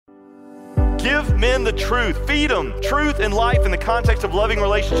Give men the truth. Feed them truth and life in the context of loving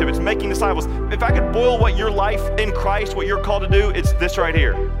relationship. It's making disciples. If I could boil what your life in Christ, what you're called to do, it's this right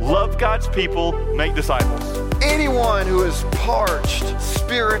here. Love God's people, make disciples. Anyone who is parched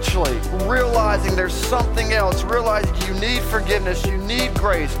spiritually, realizing there's something else, realizing you need forgiveness, you need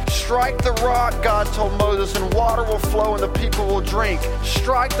grace, strike the rock, God told Moses, and water will flow and the people will drink.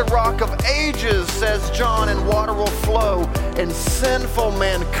 Strike the rock of ages, says John, and water will flow, and sinful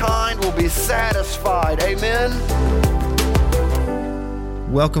mankind will be satisfied. Amen.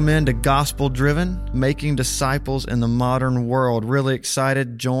 Welcome into Gospel Driven, Making Disciples in the Modern World. Really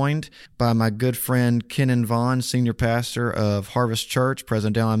excited, joined by my good friend Kenan Vaughn, Senior Pastor of Harvest Church,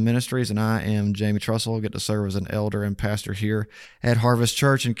 President Down Ministries, and I am Jamie Trussell. I get to serve as an elder and pastor here at Harvest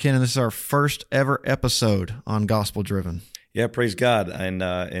Church. And Kenan, this is our first ever episode on Gospel Driven. Yeah, praise God.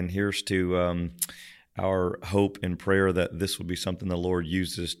 And here's to our hope and prayer that this will be something the Lord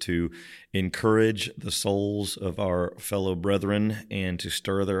uses to encourage the souls of our fellow brethren and to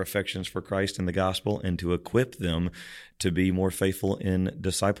stir their affections for Christ and the gospel and to equip them to be more faithful in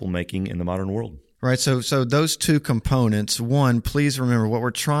disciple making in the modern world. Right. So those two components. One, please remember what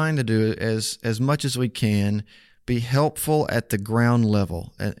we're trying to do is, as much as we can, be helpful at the ground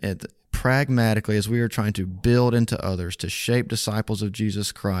level, pragmatically, as we are trying to build into others, to shape disciples of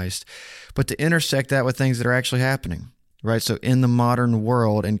Jesus Christ, but to intersect that with things that are actually happening, right? So in the modern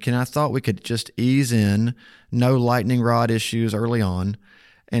world, and I thought we could just ease in, no lightning rod issues early on,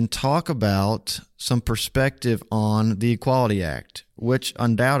 and talk about some perspective on the Equality Act, which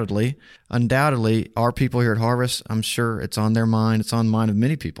undoubtedly our people here at Harvest, I'm sure it's on their mind, it's on the mind of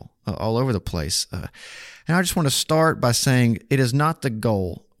many people all over the place. And I just want to start by saying it is not the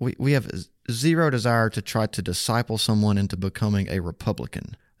goal. We have zero desire to try to disciple someone into becoming a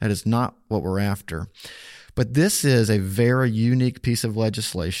Republican. That is not what we're after. But this is a very unique piece of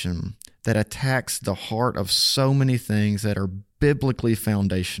legislation that attacks the heart of so many things that are biblically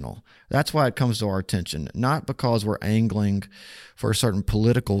foundational. That's why it comes to our attention, not because we're angling for a certain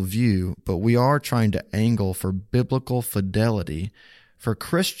political view, but we are trying to angle for biblical fidelity for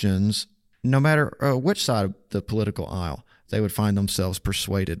Christians, no matter which side of the political aisle they would find themselves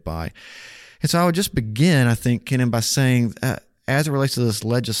persuaded by. And so I would just begin, I think, Kenan, by saying, as it relates to this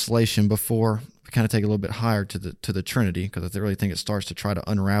legislation, before we kind of take it a little bit higher to the Trinity, because I really think it starts to try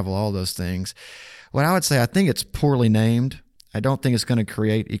to unravel all those things, what I would say, I think it's poorly named. I don't think it's going to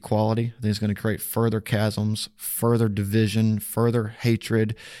create equality. I think it's going to create further chasms, further division, further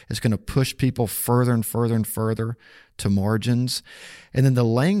hatred. It's going to push people further and further and further to margins. And then the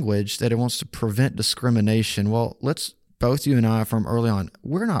language that it wants to prevent discrimination, well, both you and I from early on,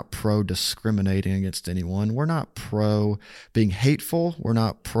 we're not pro-discriminating against anyone. We're not pro-being hateful. We're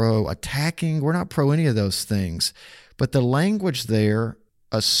not pro-attacking. We're not pro any of those things. But the language there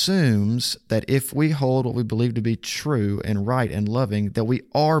assumes that if we hold what we believe to be true and right and loving, that we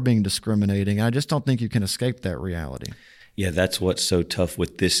are being discriminating. And I just don't think you can escape that reality. Yeah, that's what's so tough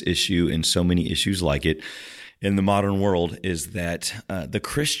with this issue and so many issues like it in the modern world is that the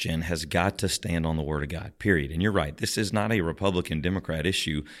Christian has got to stand on the Word of God, period. And you're right. This is not a Republican-Democrat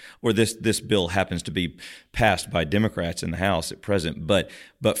issue, or this bill happens to be passed by Democrats in the House at present. But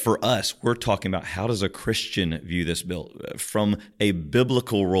for us, we're talking about how does a Christian view this bill from a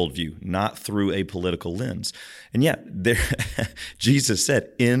biblical worldview, not through a political lens. And yeah, Jesus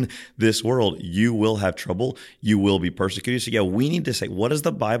said, in this world, you will have trouble, you will be persecuted. So yeah, we need to say, what does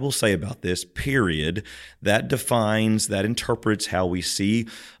the Bible say about this, period? That defines, that interprets how we see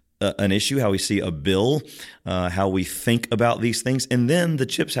an issue, how we see a bill, how we think about these things. And then the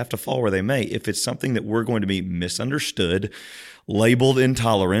chips have to fall where they may. If it's something that we're going to be misunderstood, labeled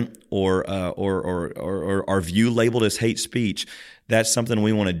intolerant, or our view labeled as hate speech, that's something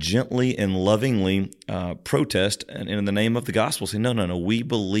we want to gently and lovingly protest, and in the name of the gospel say, no, we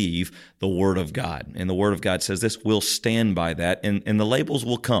believe the Word of God. And the Word of God says this, we'll stand by that, and the labels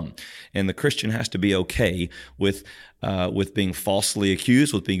will come. And the Christian has to be okay with being falsely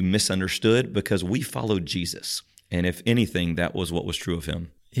accused, with being misunderstood, because we followed Jesus. And if anything, that was what was true of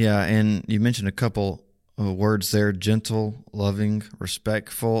him. Yeah, and you mentioned a couple words there: gentle, loving,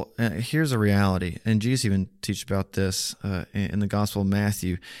 respectful. Here's a reality, and Jesus even teaches about this in the Gospel of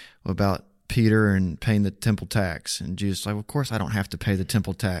Matthew, about Peter and paying the temple tax. And Jesus is like, well, of course I don't have to pay the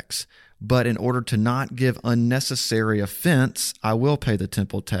temple tax, but in order to not give unnecessary offense, I will pay the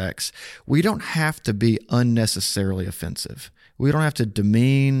temple tax. We don't have to be unnecessarily offensive. We don't have to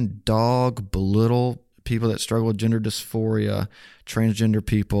demean, dog, belittle people that struggle with gender dysphoria, transgender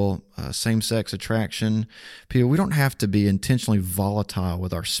people, same-sex attraction people. We don't have to be intentionally volatile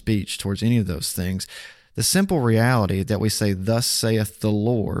with our speech towards any of those things. The simple reality that we say, thus saith the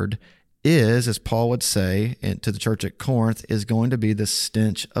Lord, is, as Paul would say to the church at Corinth, is going to be the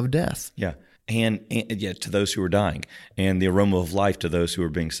stench of death. Yeah. And to those who are dying, and the aroma of life to those who are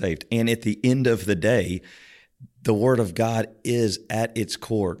being saved. And at the end of the day, the Word of God is at its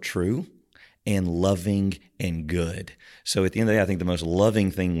core true and loving and good. So at the end of the day, I think the most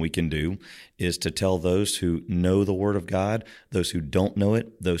loving thing we can do is to tell those who know the Word of God, those who don't know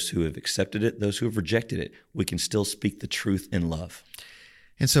it, those who have accepted it, those who have rejected it, we can still speak the truth in love.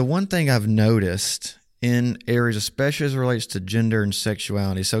 And so one thing I've noticed in areas, especially as it relates to gender and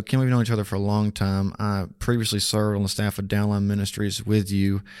sexuality. So, Kim, we've known each other for a long time. I previously served on the staff of Downline Ministries with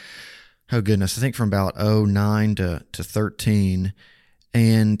you. Oh, goodness. I think from about 2009 to 13,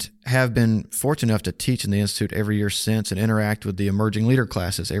 and have been fortunate enough to teach in the Institute every year since and interact with the emerging leader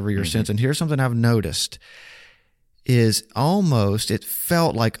classes every year since. And here's something I've noticed is almost, it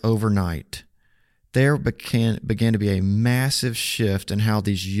felt like overnight, there began to be a massive shift in how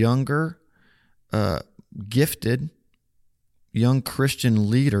these younger, gifted young Christian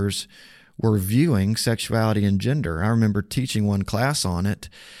leaders were viewing sexuality and gender. I remember teaching one class on it.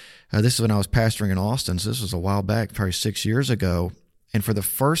 This is when I was pastoring in Austin, so this was a while back, probably 6 years ago. And for the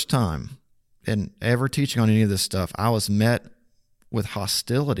first time in ever teaching on any of this stuff, I was met with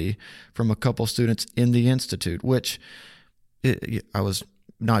hostility from a couple students in the Institute, which I was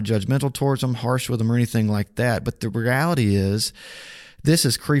not judgmental towards them, harsh with them, or anything like that. But the reality is, this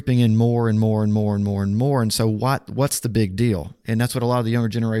is creeping in more and more and more and more and more. And so what's the big deal? And that's what a lot of the younger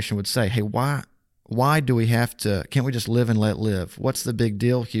generation would say. Hey, why do we have to, can't we just live and let live? What's the big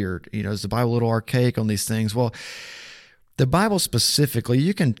deal here? Is the Bible a little archaic on these things? Well, the Bible specifically,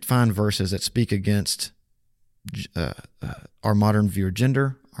 you can find verses that speak against our modern view of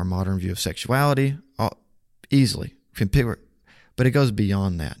gender, our modern view of sexuality, easily. But it goes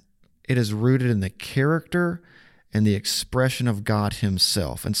beyond that. It is rooted in the character and the expression of God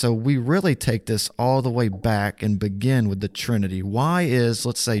himself. And so we really take this all the way back and begin with the Trinity. Why is,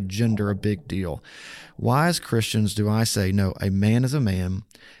 let's say, gender a big deal? Why as Christians do I say, no, a man is a man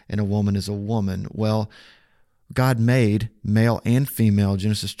and a woman is a woman? Well, God made male and female,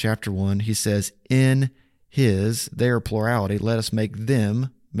 Genesis chapter 1. He says, in his, their plurality, let us make them,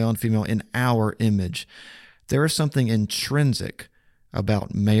 male and female, in our image. There is something intrinsic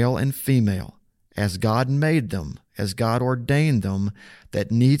about male and female, as God made them, as God ordained them,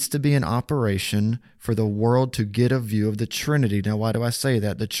 that needs to be in operation for the world to get a view of the Trinity. Now, why do I say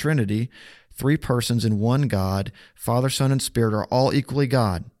that? The Trinity, three persons in one God, Father, Son, and Spirit, are all equally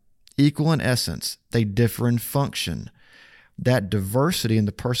God, equal in essence. They differ in function. That diversity in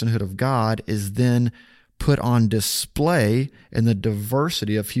the personhood of God is then put on display in the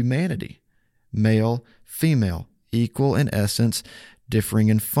diversity of humanity. Male, female, equal in essence, differing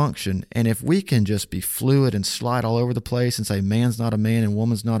in function. And if we can just be fluid and slide all over the place and say man's not a man and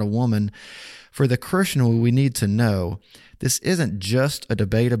woman's not a woman, for the Christian, we need to know this isn't just a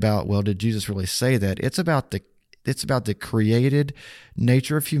debate about, well, did Jesus really say that? It's about the created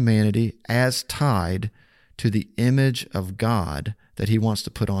nature of humanity as tied to the image of God that he wants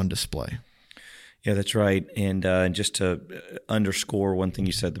to put on display. Yeah, that's right. And just to underscore one thing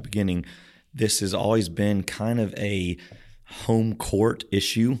you said at the beginning, this has always been kind of a home court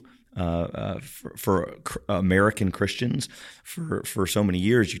issue for American Christians for so many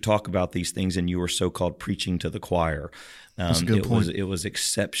years. You talk about these things and you were so-called preaching to the choir. That's a good point. It was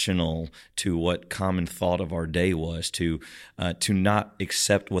exceptional to what common thought of our day was to not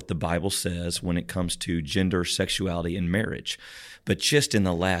accept what the Bible says when it comes to gender, sexuality, and marriage. But just in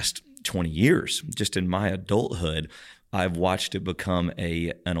the last 20 years, just in my adulthood, I've watched it become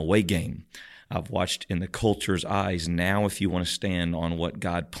an away game. I've watched in the culture's eyes. Now, if you want to stand on what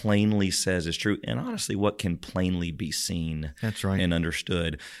God plainly says is true, and honestly, what can plainly be seen That's right. and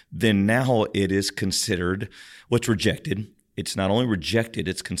understood, then now it is considered what's rejected. It's not only rejected,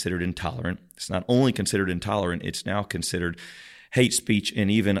 it's considered intolerant. It's not only considered intolerant, it's now considered hate speech and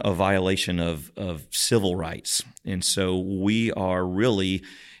even a violation of civil rights. And so we are really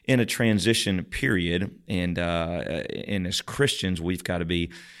in a transition period, and as Christians, we've got to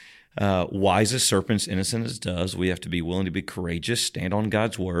be wise as serpents, innocent as doves. We have to be willing to be courageous, stand on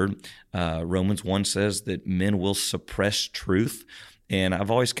God's word. Romans 1 says that men will suppress truth. And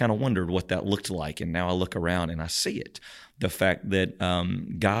I've always kind of wondered what that looked like. And now I look around and I see it. The fact that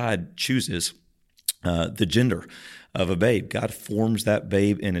God chooses the gender of a babe. God forms that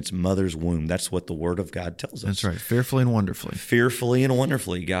babe in its mother's womb. That's what the Word of God tells us. That's right. Fearfully and wonderfully. Fearfully and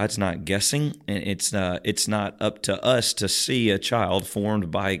wonderfully. God's not guessing, and it's not up to us to see a child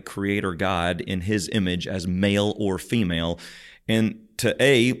formed by Creator God in His image as male or female, and to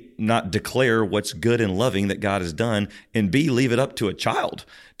A, not declare what's good and loving that God has done, and B, leave it up to a child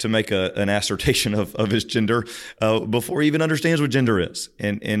to make an assertion of his gender before he even understands what gender is.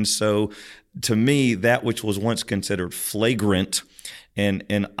 And so to me, that which was once considered flagrant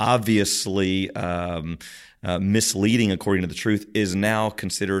and obviously misleading according to the truth is now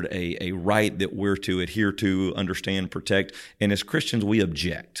considered a right that we're to adhere to, understand, protect. And as Christians, we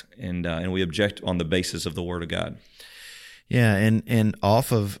object, and we object on the basis of the Word of God. Yeah, and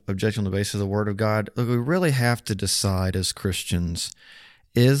off of objection on the basis of the Word of God, we really have to decide as Christians,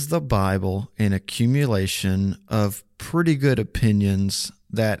 is the Bible an accumulation of pretty good opinions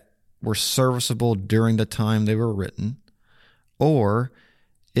that were serviceable during the time they were written, or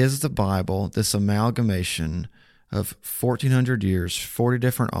is the Bible this amalgamation of 1,400 years, 40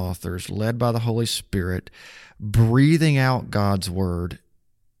 different authors, led by the Holy Spirit, breathing out God's Word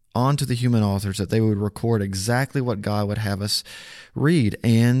onto the human authors that they would record exactly what God would have us read?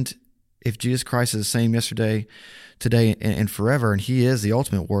 And if Jesus Christ is the same yesterday, today, and forever, and He is the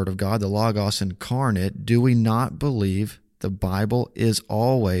ultimate Word of God, the Logos incarnate, do we not believe the Bible is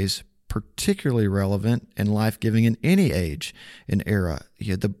always particularly relevant and life-giving in any age and era?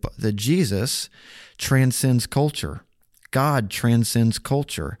 The Jesus transcends culture. God transcends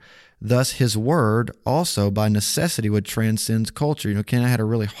culture. Thus, His Word also, by necessity, would transcend culture. Ken and I had a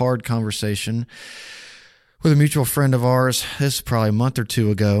really hard conversation with a mutual friend of ours. This is probably a month or two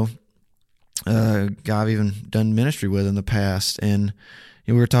ago. A guy I've even done ministry with in the past, and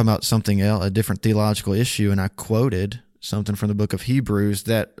we were talking about something else, a different theological issue, and I quoted something from the book of Hebrews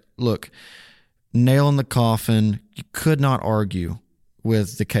that, look, nail in the coffin, you could not argue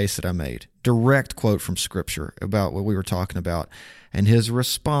with the case that I made. Direct quote from Scripture about what we were talking about. And his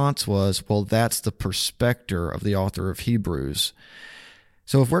response was, well, that's the perspective of the author of Hebrews.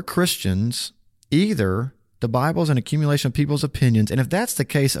 So if we're Christians, either the Bible is an accumulation of people's opinions, and if that's the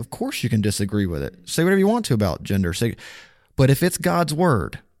case, of course you can disagree with it. Say whatever you want to about gender. But if it's God's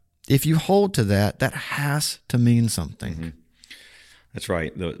Word, if you hold to that, that has to mean something. Mm-hmm. That's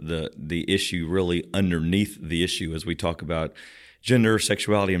right. The issue really underneath the issue as we talk about gender,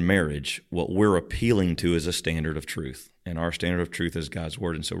 sexuality, and marriage, what we're appealing to is a standard of truth. And our standard of truth is God's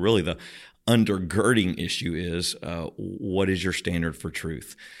Word. And so really the undergirding issue is what is your standard for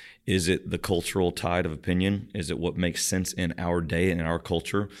truth? Is it the cultural tide of opinion? Is it what makes sense in our day and in our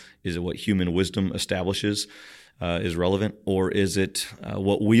culture? Is it what human wisdom establishes is relevant? Or is it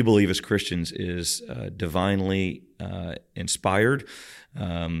what we believe as Christians is divinely inspired,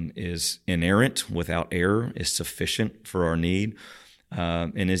 is inerrant, without error, is sufficient for our need,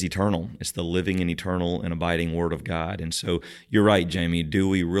 and is eternal? It's the living and eternal and abiding Word of God. And so you're right, Jamie. Do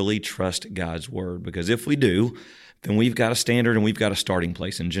we really trust God's Word? Because if we do, then we've got a standard and we've got a starting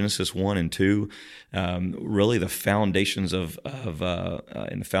place. In Genesis 1 and 2, really the foundations of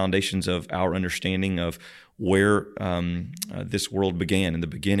our understanding of where this world began. In the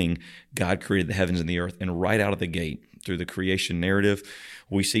beginning, God created the heavens and the earth, and right out of the gate, through the creation narrative,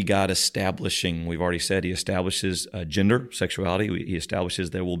 we see God establishing, we've already said, He establishes gender, sexuality. He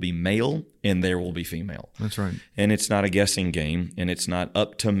establishes there will be male and there will be female. That's right. And it's not a guessing game, and it's not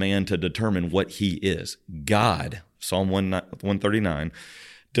up to man to determine what he is. God, Psalm 139,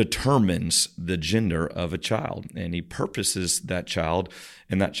 determines the gender of a child, and He purposes that child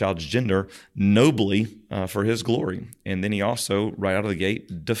and that child's gender nobly for His glory. And then He also, right out of the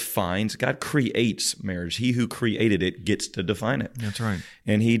gate, defines, God creates marriage. He who created it gets to define it. That's right.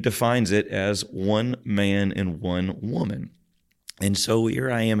 And He defines it as one man and one woman. And so here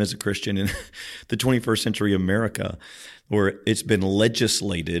I am as a Christian in the 21st century America, where it's been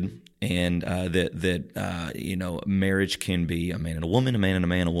legislated and that marriage can be a man and a woman, a man and a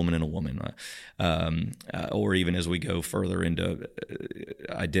man, a woman and a woman, or even as we go further into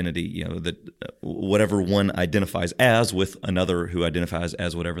identity, that whatever one identifies as with another who identifies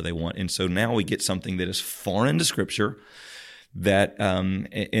as whatever they want. And so now we get something that is foreign to Scripture, that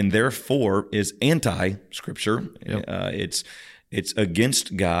and therefore is anti-Scripture. Yep. It's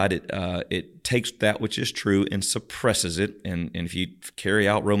against God. It takes that which is true and suppresses it. And if you carry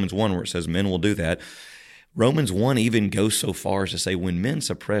out Romans 1, where it says men will do that, Romans 1 even goes so far as to say when men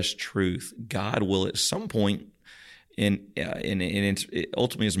suppress truth, God will at some point,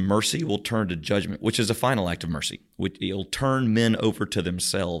 ultimately His mercy will turn to judgment, which is a final act of mercy. He'll turn men over to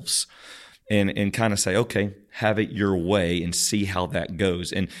themselves and kind of say, okay, have it your way and see how that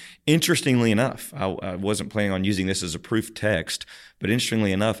goes. And interestingly enough, I wasn't planning on using this as a proof text, but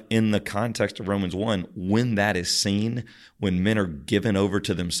interestingly enough, in the context of Romans 1, when that is seen, when men are given over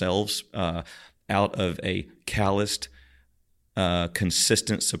to themselves out of a calloused,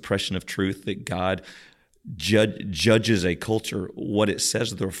 consistent suppression of truth that God judges a culture, what it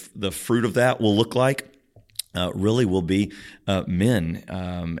says the fruit of that will look like really will be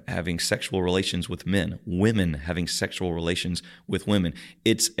men having sexual relations with men, women having sexual relations with women.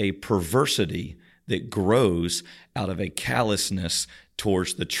 It's a perversity that grows out of a callousness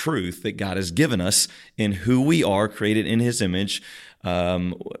towards the truth that God has given us in who we are, created in His image,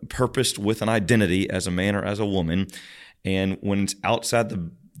 purposed with an identity as a man or as a woman. And when it's outside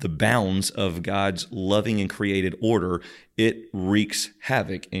the bounds of God's loving and created order, it wreaks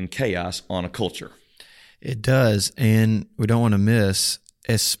havoc and chaos on a culture. It does, and we don't want to miss,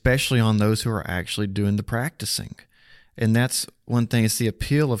 especially on those who are actually doing the practicing. And that's one thing, it's the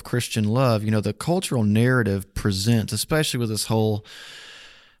appeal of Christian love. The cultural narrative presents, especially with this whole,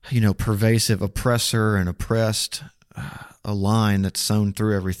 pervasive oppressor and oppressed, a line that's sewn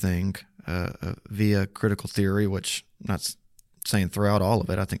through everything via critical theory, which I'm not saying throughout all of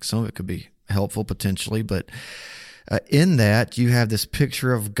it. I think some of it could be helpful potentially, but in that you have this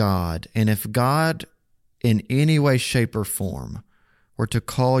picture of God. And if God in any way, shape, or form were to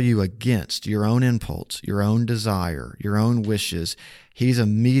call you against your own impulse, your own desire, your own wishes, He's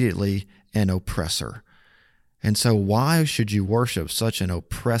immediately an oppressor. And so why should you worship such an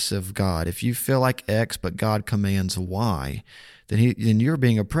oppressive God? If you feel like X, but God commands Y, then you're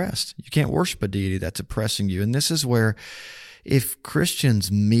being oppressed. You can't worship a deity that's oppressing you. And this is where, if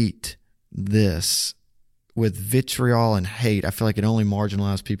Christians meet this with vitriol and hate, I feel like it only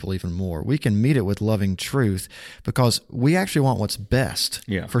marginalizes people even more. We can meet it with loving truth because we actually want what's best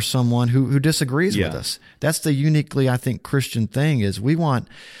for someone who disagrees with us. That's the uniquely, I think, Christian thing is we want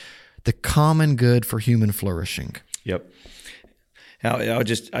the common good for human flourishing. Yep. Now, I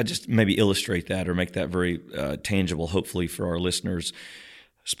just maybe illustrate that or make that very tangible, hopefully, for our listeners,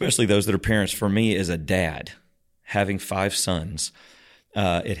 especially those that are parents. For me as a dad, having 5 sons,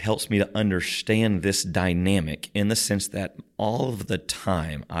 it helps me to understand this dynamic in the sense that all of the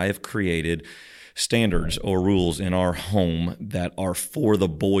time I have created standards or rules in our home that are for the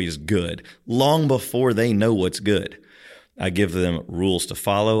boys' good, long before they know what's good. I give them rules to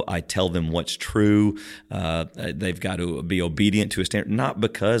follow. I tell them what's true. They've got to be obedient to a standard, not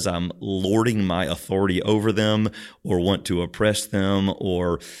because I'm lording my authority over them or want to oppress them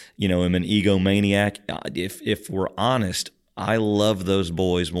or, am an egomaniac. If we're honest, I love those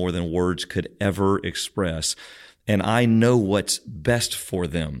boys more than words could ever express, and I know what's best for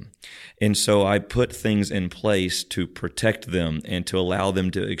them. And so I put things in place to protect them and to allow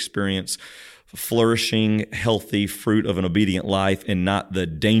them to experience flourishing, healthy fruit of an obedient life and not the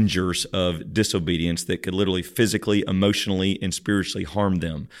dangers of disobedience that could literally physically, emotionally, and spiritually harm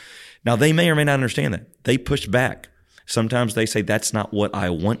them. Now, they may or may not understand that. They push back. Sometimes they say, that's not what I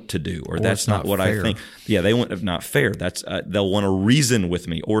want to do, or that's not what fair. I think. Yeah, they want not fair. That's they'll want to reason with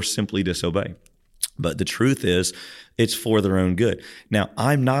me or simply disobey. But the truth is, it's for their own good. Now,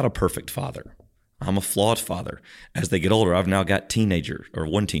 I'm not a perfect father. I'm a flawed father. As they get older, I've now got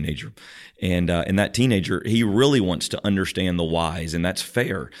one teenager. And that teenager, he really wants to understand the whys, and that's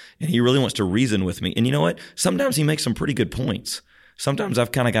fair. And he really wants to reason with me. And you know what? Sometimes he makes some pretty good points. Sometimes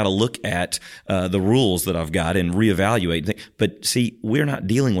I've kind of got to look at the rules that I've got and reevaluate. But see, we're not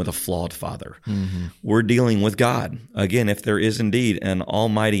dealing with a flawed father. Mm-hmm. We're dealing with God. Again, if there is indeed an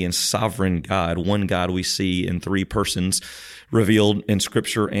almighty and sovereign God, one God we see in 3 persons revealed in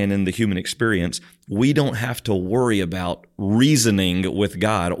Scripture and in the human experience, we don't have to worry about reasoning with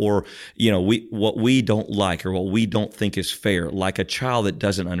God or, what we don't like or what we don't think is fair, like a child that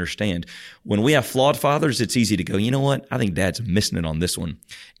doesn't understand. When we have flawed fathers, it's easy to go, you know what? I think Dad's missing it on this one.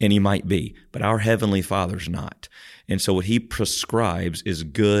 And he might be, but our Heavenly Father's not. And so what He prescribes is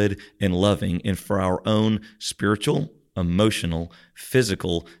good and loving, and for our own spiritual, emotional,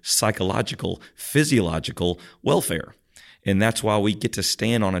 physical, psychological, physiological welfare. And that's why we get to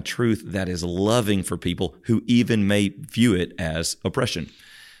stand on a truth that is loving for people who even may view it as oppression.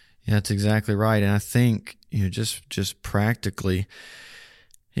 Yeah, that's exactly right. And I think, just practically,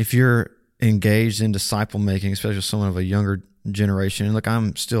 if you're engaged in disciple making, especially with someone of a younger generation, and look,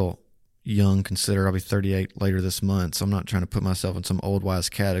 I'm still young considered. I'll be 38 later this month, so I'm not trying to put myself in some old wise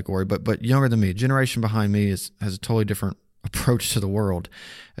category, but younger than me, generation behind me has a totally different approach to the world.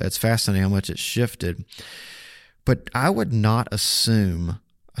 It's fascinating how much it's shifted. But I would not assume,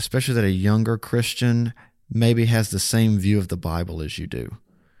 especially that a younger Christian maybe has the same view of the Bible as you do.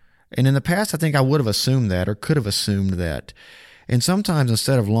 And in the past, I think I would have assumed that or could have assumed that. And sometimes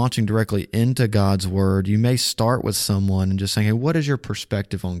instead of launching directly into God's Word, you may start with someone and just saying, hey, what is your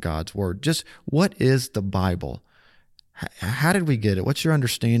perspective on God's Word? Just what is the Bible? How did we get it? What's your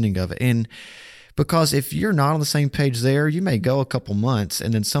understanding of it? And because if you're not on the same page there, you may go a couple months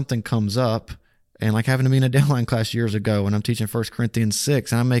and then something comes up And like having to be in a downline class years ago when I'm teaching 1 Corinthians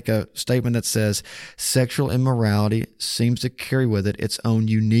 6, and I make a statement that says sexual immorality seems to carry with it its own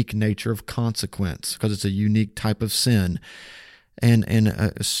unique nature of consequence because it's a unique type of sin. And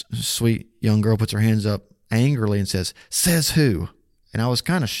a sweet young girl puts her hands up angrily and says who? And I was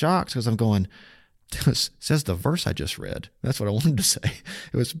kind of shocked because I'm going, says the verse I just read. That's what I wanted to say.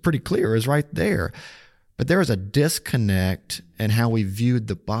 It was pretty clear. It was right there. But there was a disconnect in how we viewed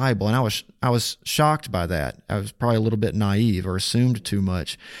the Bible, and I was shocked by that. I was probably a little bit naive or assumed too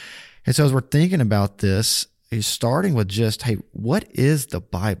much. And so as we're thinking about this, he's starting with just, hey, what is the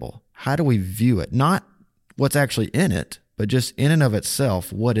Bible? How do we view it? Not what's actually in it, but just in and of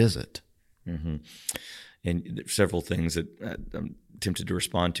itself, what is it? Mm-hmm. And there's several things that I'm tempted to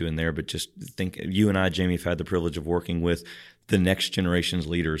respond to in there, but just think, you and I, Jamie, have had the privilege of working with the next generation's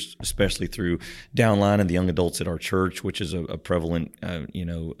leaders, especially through Downline and the young adults at our church, which is a prevalent,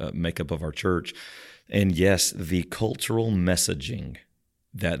 makeup of our church. And yes, the cultural messaging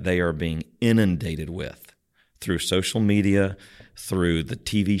that they are being inundated with through social media, through the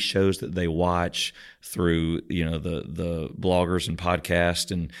TV shows that they watch, through the bloggers and podcasts,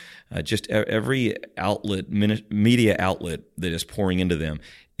 and just every outlet, media outlet that is pouring into them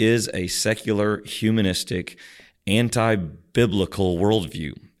is a secular, humanistic, anti-biblical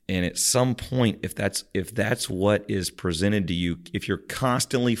worldview. And at some point, if that's what is presented to you, if you're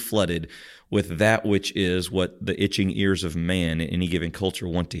constantly flooded with that which is what the itching ears of man in any given culture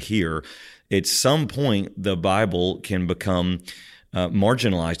want to hear, at some point the Bible can become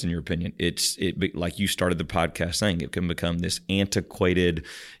marginalized, in your opinion. It like you started the podcast saying, it can become this antiquated,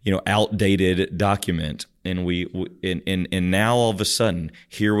 outdated document. And and now all of a sudden,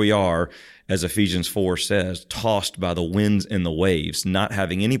 here we are, as Ephesians 4 says, tossed by the winds and the waves, not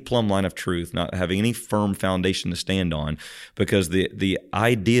having any plumb line of truth, not having any firm foundation to stand on, because the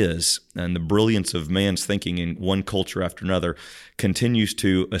ideas and the brilliance of man's thinking in one culture after another continues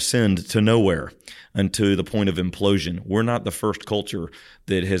to ascend to nowhere and to the point of implosion. We're not the first culture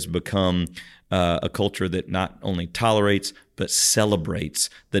that has become a culture that not only tolerates but celebrates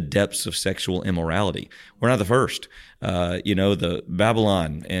the depths of sexual immorality. We're not the first. The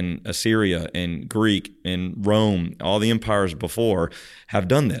Babylon and Assyria and Greek and Rome, all the empires before have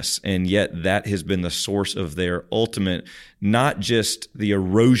done this, and yet that has been the source of their ultimate, not just the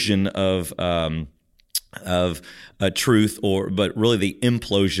erosion of truth, but really the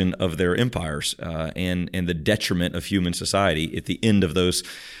implosion of their empires and the detriment of human society at the end of those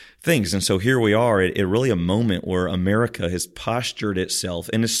things. And so here we are at really a moment where America has postured itself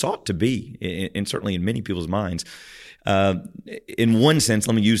and is sought to be, and certainly in many people's minds, in one sense,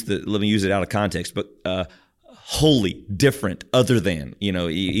 let me use it out of context, but wholly different, other than,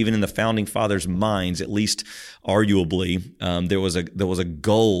 even in the founding fathers' minds, at least arguably, there was a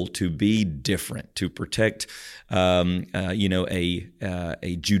goal to be different, to protect a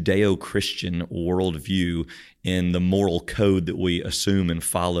Judeo-Christian worldview in the moral code that we assume and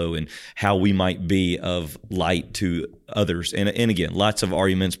follow, and how we might be of light to others. And again, lots of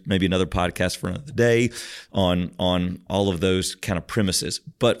arguments, maybe another podcast for another day on all of those kind of premises.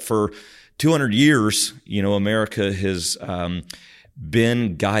 But for 200 years, America has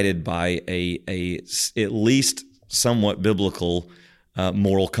been guided by a at least somewhat biblical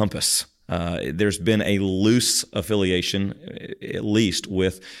moral compass. There's been a loose affiliation, at least,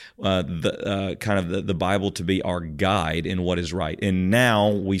 with the Bible to be our guide in what is right. And now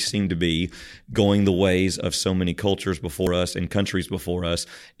we seem to be going the ways of so many cultures before us and countries before us,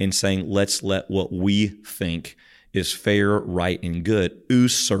 and saying, let's let what we think is fair, right, and good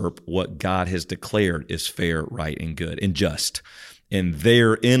usurp what God has declared is fair, right, and good, and just. And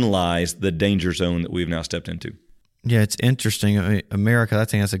therein lies the danger zone that we've now stepped into. Yeah, it's interesting. I mean, America, I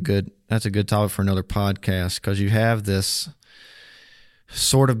think that's a good topic for another podcast, because you have this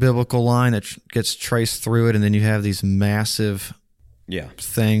sort of biblical line that gets traced through it, and then you have these massive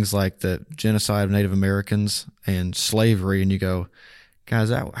things like the genocide of Native Americans and slavery, and you go, guys,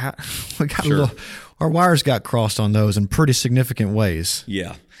 we got our wires got crossed on those in pretty significant ways.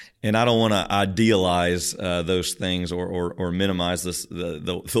 Yeah. And I don't want to idealize those things or minimize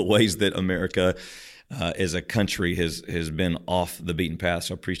the ways that America as a country has been off the beaten path.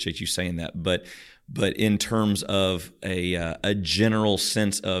 So I appreciate you saying that. But in terms of a general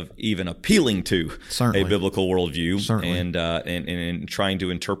sense of even appealing to a biblical worldview and trying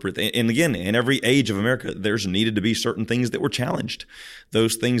to interpret, and again, in every age of America, there's needed to be certain things that were challenged.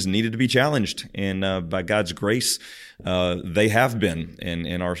 Those things needed to be challenged, and by God's grace, they have been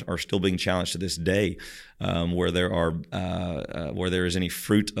and are still being challenged to this day. where there is any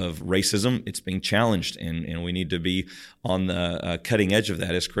fruit of racism, it's being challenged, and we need to be on the cutting edge of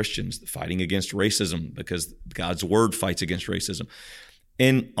that as Christians, fighting against racism because God's word fights against racism.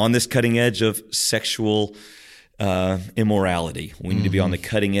 And on this cutting edge of sexual immorality, we need to be on the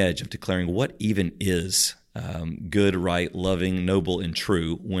cutting edge of declaring what even is good, right, loving, noble, and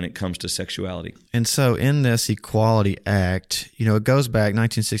true when it comes to sexuality. And so in this Equality Act, it goes back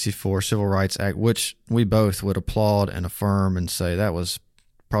 1964 Civil Rights Act, which we both would applaud and affirm and say that was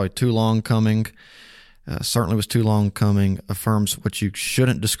probably too long coming. Certainly was too long coming. Affirms what you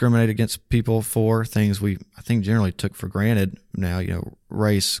shouldn't discriminate against people for, things we, I think, generally took for granted now,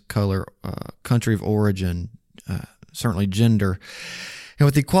 race, color, country of origin, certainly gender. And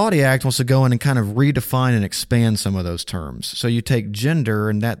with the Equality Act wants to go in and kind of redefine and expand some of those terms. So you take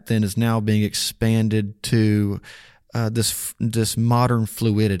gender, and that then is now being expanded to this modern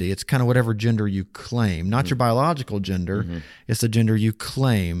fluidity. It's kind of whatever gender you claim, not your biological gender. It's the gender you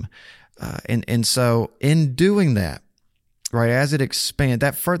claim. And so in doing that, right, as it expands,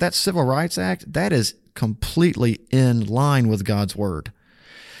 that Civil Rights Act, that is completely in line with God's word.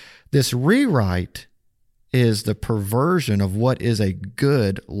 This rewrite is the perversion of what is a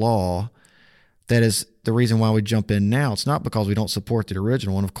good law. That is the reason why we jump in now. It's not because we don't support the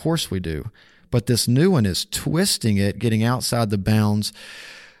original one. Of course we do. But this new one is twisting it, getting outside the bounds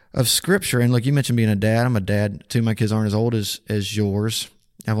of Scripture. And look, you mentioned being a dad. I'm a dad. Two of my kids aren't as old as yours.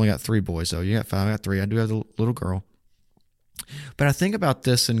 I've only got 3 boys, though. You got 5, I got 3. I do have a little girl. But I think about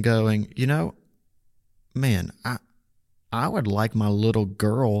this and going, man, I would like my little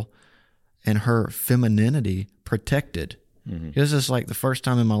girl and her femininity protected. This is like the first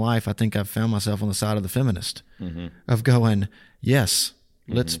time in my life I think I've found myself on the side of the feminist, of going, yes,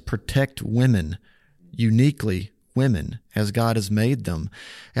 let's protect women, uniquely women, as God has made them.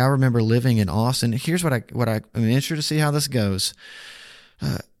 I remember living in Austin. Here's what I'm interested to see how this goes.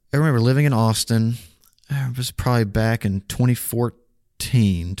 I remember living in Austin. It was probably back in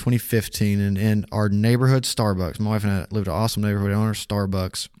 2015, and in our neighborhood Starbucks. My wife and I lived in an awesome neighborhood on our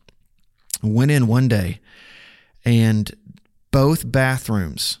Starbucks. Went in one day, and both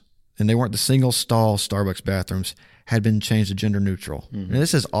bathrooms, and they weren't the single stall Starbucks bathrooms, had been changed to gender neutral. And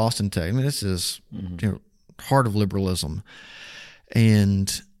this is Austin, Texas. This is heart of liberalism.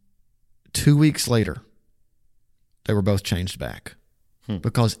 And 2 weeks later, they were both changed back.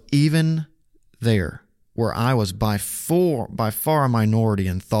 Because even there, where I was by far a minority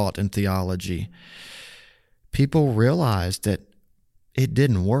in thought and theology, people realized that it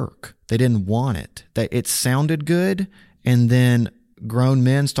didn't work. They didn't want it. That it sounded good, and then grown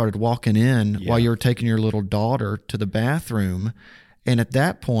men started walking in while you were taking your little daughter to the bathroom, and at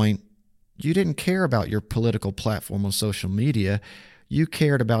that point, you didn't care about your political platform on social media. You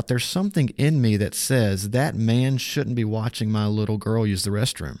cared about, there's something in me that says that man shouldn't be watching my little girl use the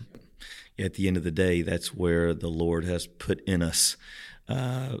restroom. At the end of the day, that's where the Lord has put in us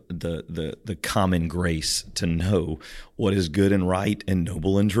the common grace to know what is good and right and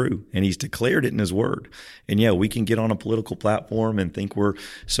noble and true. And he's declared it in his word. And we can get on a political platform and think we're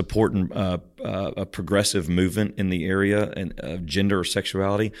supporting a progressive movement in the area of gender or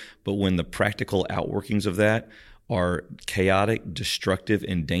sexuality. But when the practical outworkings of that are chaotic, destructive,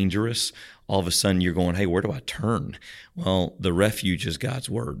 and dangerous, all of a sudden you're going, hey, where do I turn? Well, the refuge is God's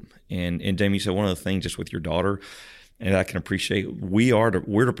word. And Damien, you said one of the things just with your daughter, and I can appreciate, we're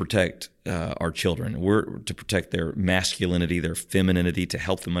to protect our children. We're to protect their masculinity, their femininity, to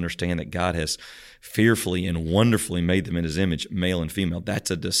help them understand that God has fearfully and wonderfully made them in his image, male and female.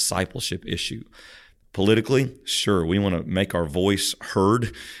 That's a discipleship issue. Politically, sure, we want to make our voice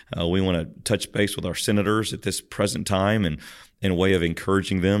heard. We want to touch base with our senators at this present time and in a way of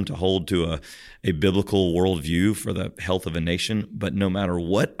encouraging them to hold to a biblical worldview for the health of a nation. But no matter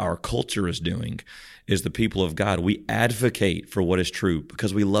what our culture is doing, as the people of God, we advocate for what is true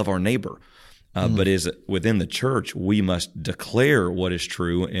because we love our neighbor. But within the church, we must declare what is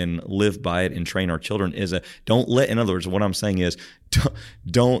true and live by it and train our children. In other words, what I'm saying is,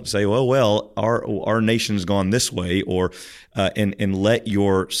 don't say, well, our nation's gone this way, or and let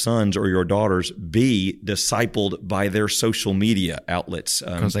your sons or your daughters be discipled by their social media outlets.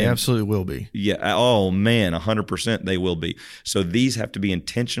 Because they absolutely will be. Yeah. Oh man, 100% they will be. So these have to be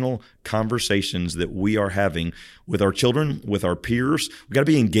intentional conversations that we are having with our children, with our peers. We got to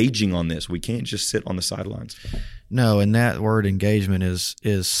be engaging on this. We can't just sit on the sidelines. No, and that word engagement is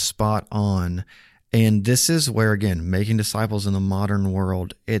spot on. And this is where, again, making disciples in the modern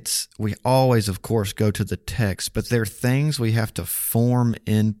world, we always, of course, go to the text, but there are things we have to form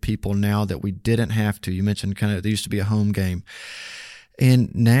in people now that we didn't have to. You mentioned there used to be a home game.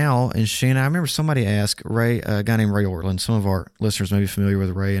 And now, and Shannon, I remember somebody asked Ray, a guy named Ray Ortland. Some of our listeners may be familiar with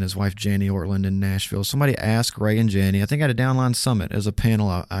Ray and his wife, Janie Ortland in Nashville. Somebody asked Ray and Janie, I think at a Downline Summit as a panel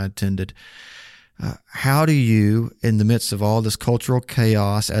I attended, how do you, in the midst of all this cultural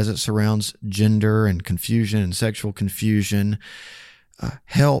chaos as it surrounds gender and confusion and sexual confusion,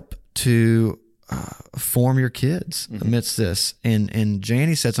 help to form your kids amidst this? And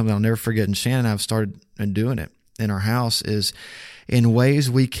Janie said something I'll never forget, and Shannon and I have started doing it in our house, is in ways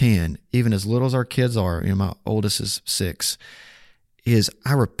we can, even as little as our kids are, my oldest is 6, is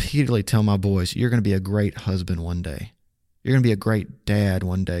I repeatedly tell my boys, you're going to be a great husband one day. You're going to be a great dad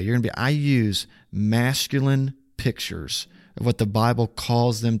one day. I use masculine pictures of what the Bible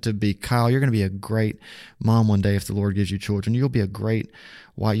calls them to be. Kyle, you're going to be a great mom one day if the Lord gives you children. You'll be a great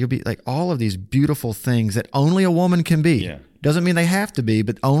wife. You'll be like all of these beautiful things that only a woman can be. Yeah. Doesn't mean they have to be,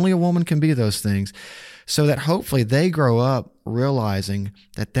 but only a woman can be those things. So that hopefully they grow up realizing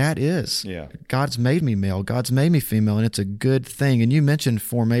that is. Yeah. God's made me male. God's made me female, and it's a good thing. And you mentioned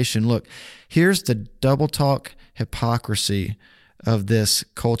formation. Look, here's the double talk hypocrisy of this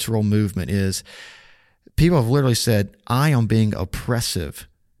cultural movement is people have literally said, I am being oppressive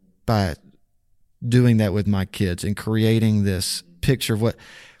by doing that with my kids and creating this picture of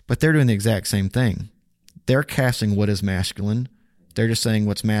but they're doing the exact same thing. They're casting what is masculine. They're just saying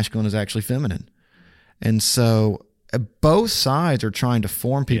what's masculine is actually feminine. And so both sides are trying to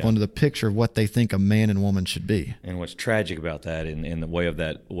form people into the picture of what they think a man and woman should be. And what's tragic about that, in the way of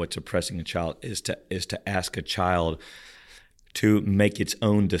that, what's oppressing a child is to ask a child to make its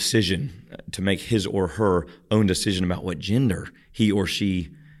own decision, to make his or her own decision about what gender he or she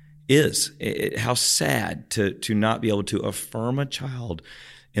is. How sad to not be able to affirm a child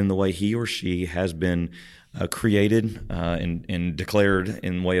in the way he or she has been created and declared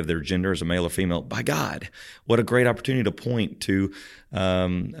in the way of their gender as a male or female by God. What a great opportunity to point to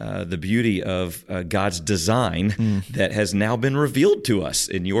the beauty of God's design that has now been revealed to us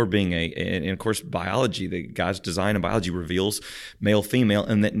in your being and of course biology, God's design and biology reveals male, female,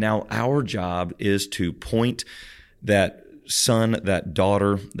 and that now our job is to point that son, that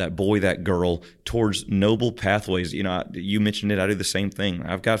daughter, that boy, that girl towards noble pathways. You mentioned it. I do the same thing.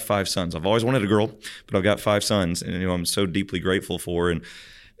 I've got 5 sons. I've always wanted a girl, but I've got 5 sons, and I'm so deeply grateful for.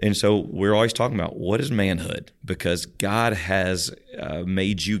 And so we're always talking about what is manhood, because God has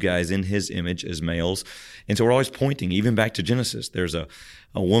made you guys in His image as males, and so we're always pointing even back to Genesis. There's a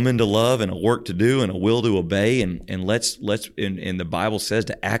woman to love and a work to do and a will to obey, and let's and the Bible says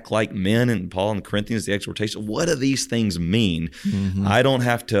to act like men, and Paul in Corinthians the exhortation. What do these things mean? I don't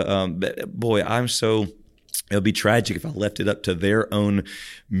have to. Boy, it'll be tragic if I left it up to their own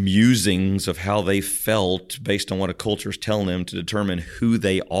musings of how they felt based on what a culture is telling them to determine who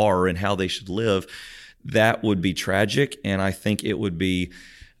they are and how they should live. That would be tragic, and I think it would be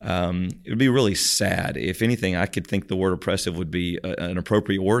really sad. If anything, I could think the word oppressive would be an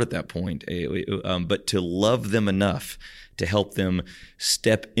appropriate word at that point. But to love them enough to help them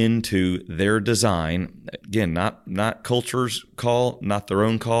step into their design, again, not culture's call, not their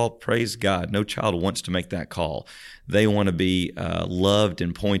own call. Praise God. No child wants to make that call. They want to be loved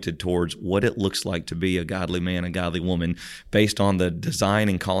and pointed towards what it looks like to be a godly man, a godly woman, based on the design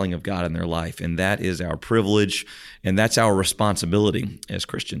and calling of God in their life. And that is our privilege, and that's our responsibility as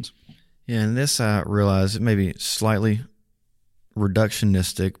Christians. Yeah, and this I realize it may be slightly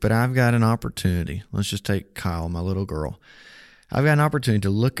reductionistic, but I've got an opportunity. Let's just take Kyle, my little girl. I've got an opportunity to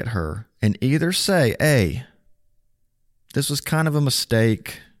look at her and either say, hey, this was kind of a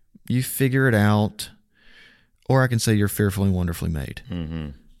mistake, you figure it out, or I can say you're fearfully and wonderfully made.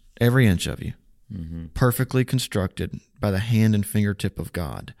 Every inch of you, perfectly constructed by the hand and fingertip of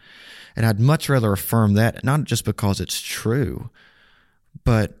God. And I'd much rather affirm that, not just because it's true,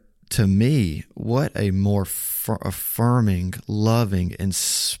 but to me, what a more affirming, loving,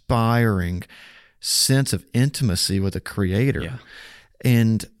 inspiring sense of intimacy with a Creator. Yeah.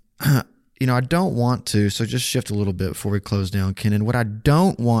 And, I don't want to, so just shift a little bit before we close down, Kenan. What I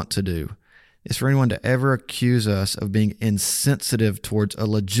don't want to do is for anyone to ever accuse us of being insensitive towards a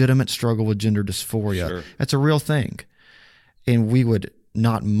legitimate struggle with gender dysphoria. Sure. That's a real thing. And we would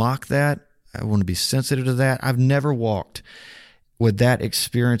not mock that. I want to be sensitive to that. I've never walked with that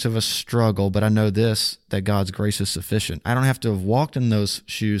experience of a struggle, but I know this, that God's grace is sufficient. I don't have to have walked in those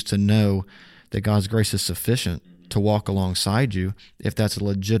shoes to know that God's grace is sufficient to walk alongside you if that's a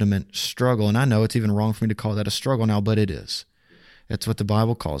legitimate struggle. And I know it's even wrong for me to call that a struggle now, but it is. That's what the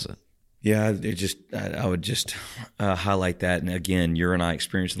Bible calls it. Yeah, I would just highlight that. And again, your and I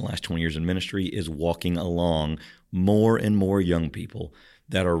experience in the last 20 years in ministry is walking along more and more young people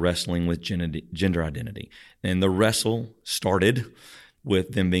that are wrestling with gender identity. And the wrestle started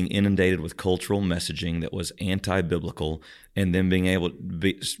with them being inundated with cultural messaging that was anti-biblical, and then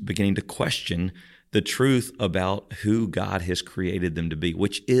beginning to question the truth about who God has created them to be,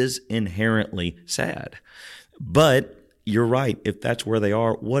 which is inherently sad. But you're right. If that's where they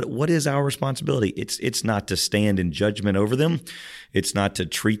are, what is our responsibility? It's not to stand in judgment over them. It's not to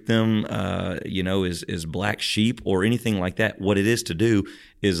treat them, as black sheep or anything like that. What it is to do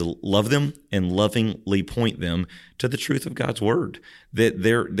is love them and lovingly point them to the truth of God's word,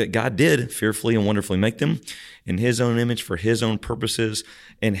 that God did fearfully and wonderfully make them in His own image for His own purposes,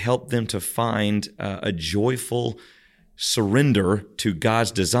 and help them to find a joyful surrender to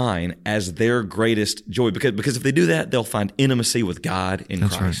God's design as their greatest joy. Because if they do that, they'll find intimacy with God in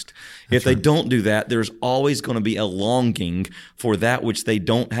Christ. Right. If they don't do that, there's always going to be a longing for that which they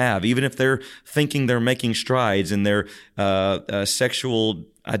don't have. Even if they're thinking they're making strides in their sexual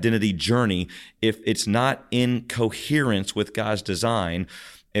identity journey, if it's not in coherence with God's design,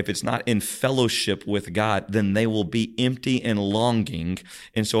 if it's not in fellowship with God, then they will be empty and longing.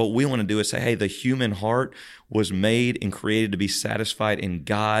 And so what we want to do is say, hey, the human heart was made and created to be satisfied in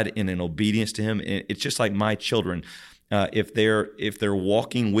God and in obedience to Him. And it's just like my children. If they're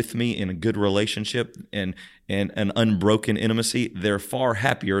walking with me in a good relationship and an unbroken intimacy, they're far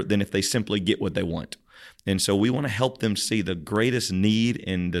happier than if they simply get what they want. And so we want to help them see the greatest need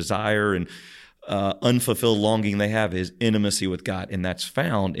and desire and unfulfilled longing they have is intimacy with God, and that's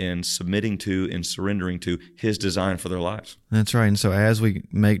found in submitting to and surrendering to His design for their lives. That's right. And so as we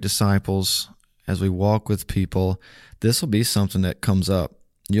make disciples, as we walk with people, this will be something that comes up.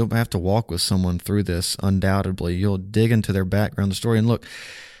 You'll have to walk with someone through this, undoubtedly. You'll dig into their background, the story, and look,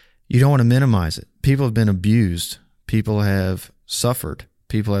 you don't want to minimize it. People have been abused. People have suffered.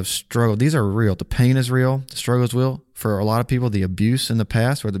 People have struggled. These are real. The pain is real. The struggle is real. For a lot of people, the abuse in the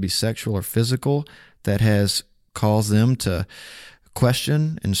past, whether it be sexual or physical, that has caused them to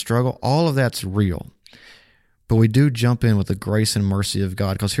question and struggle, all of that's real. But we do jump in with the grace and mercy of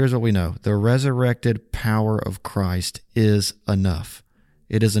God, because here's what we know. The resurrected power of Christ is enough.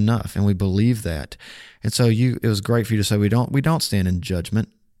 It is enough, and we believe that. And so it was great for you to say we don't stand in judgment,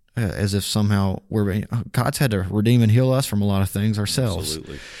 as if somehow God's had to redeem and heal us from a lot of things ourselves.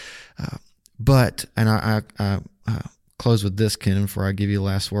 Absolutely. But I close with this, Ken, before I give you the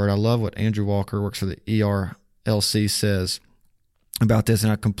last word. I love what Andrew Walker, works for the ERLC, says about this,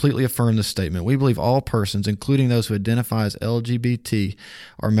 and I completely affirm this statement. We believe all persons, including those who identify as LGBT,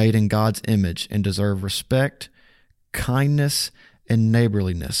 are made in God's image and deserve respect, kindness, and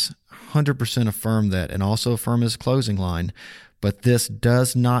neighborliness. 100% affirm that, and also affirm his closing line. But this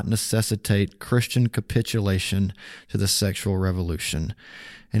does not necessitate Christian capitulation to the sexual revolution.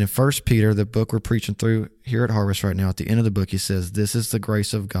 And in 1 Peter, the book we're preaching through here at Harvest right now, at the end of the book, he says, this is the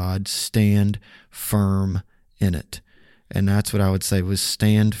grace of God, stand firm in it. And that's what I would say, was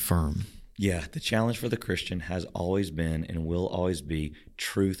stand firm. Yeah, the challenge for the Christian has always been and will always be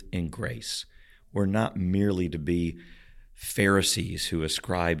truth and grace. We're not merely to be Pharisees who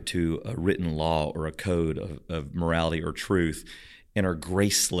ascribe to a written law or a code of morality or truth and are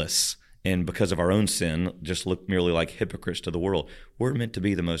graceless, and because of our own sin just look merely like hypocrites to the world. We're meant to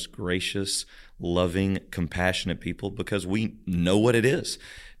be the most gracious, loving, compassionate people because we know what it is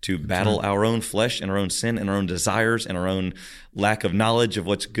to battle our own flesh and our own sin and our own desires and our own lack of knowledge of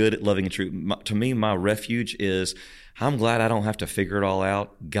what's good, loving, and true. To me, my refuge is, I'm glad I don't have to figure it all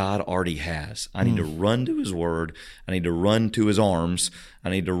out. God already has. I need to run to His Word. I need to run to His arms. I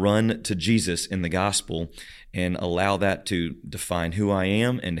need to run to Jesus in the gospel and allow that to define who I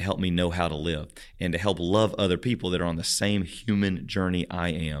am and to help me know how to live and to help love other people that are on the same human journey I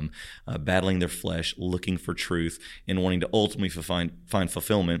am, battling their flesh, looking for truth, and wanting to ultimately find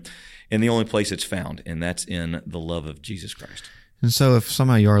fulfillment in the only place it's found, and that's in the love of Jesus Christ. And so if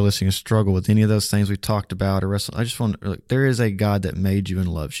somehow you are listening and struggle with any of those things we talked about, I just want to, look, there is a God that made you and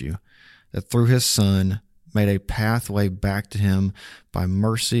loves you, that through His Son made a pathway back to Him by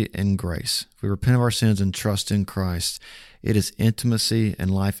mercy and grace. If we repent of our sins and trust in Christ, it is intimacy and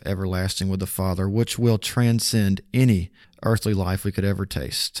life everlasting with the Father, which will transcend any earthly life we could ever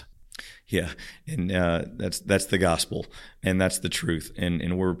taste. Yeah, and that's the gospel, and that's the truth.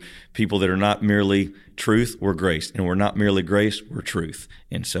 And we're people that are not merely truth, we're grace. And we're not merely grace, we're truth.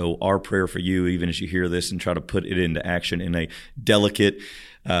 And so our prayer for you, even as you hear this and try to put it into action in a delicate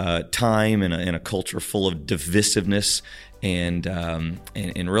time, in a culture full of divisiveness and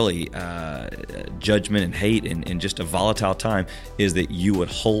really judgment and hate and just a volatile time, is that you would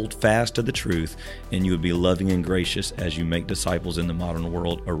hold fast to the truth and you would be loving and gracious as you make disciples in the modern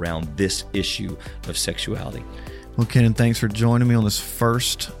world around this issue of sexuality. Well, Ken, thanks for joining me on this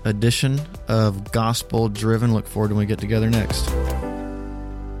first edition of Gospel Driven. Look forward to when we get together next.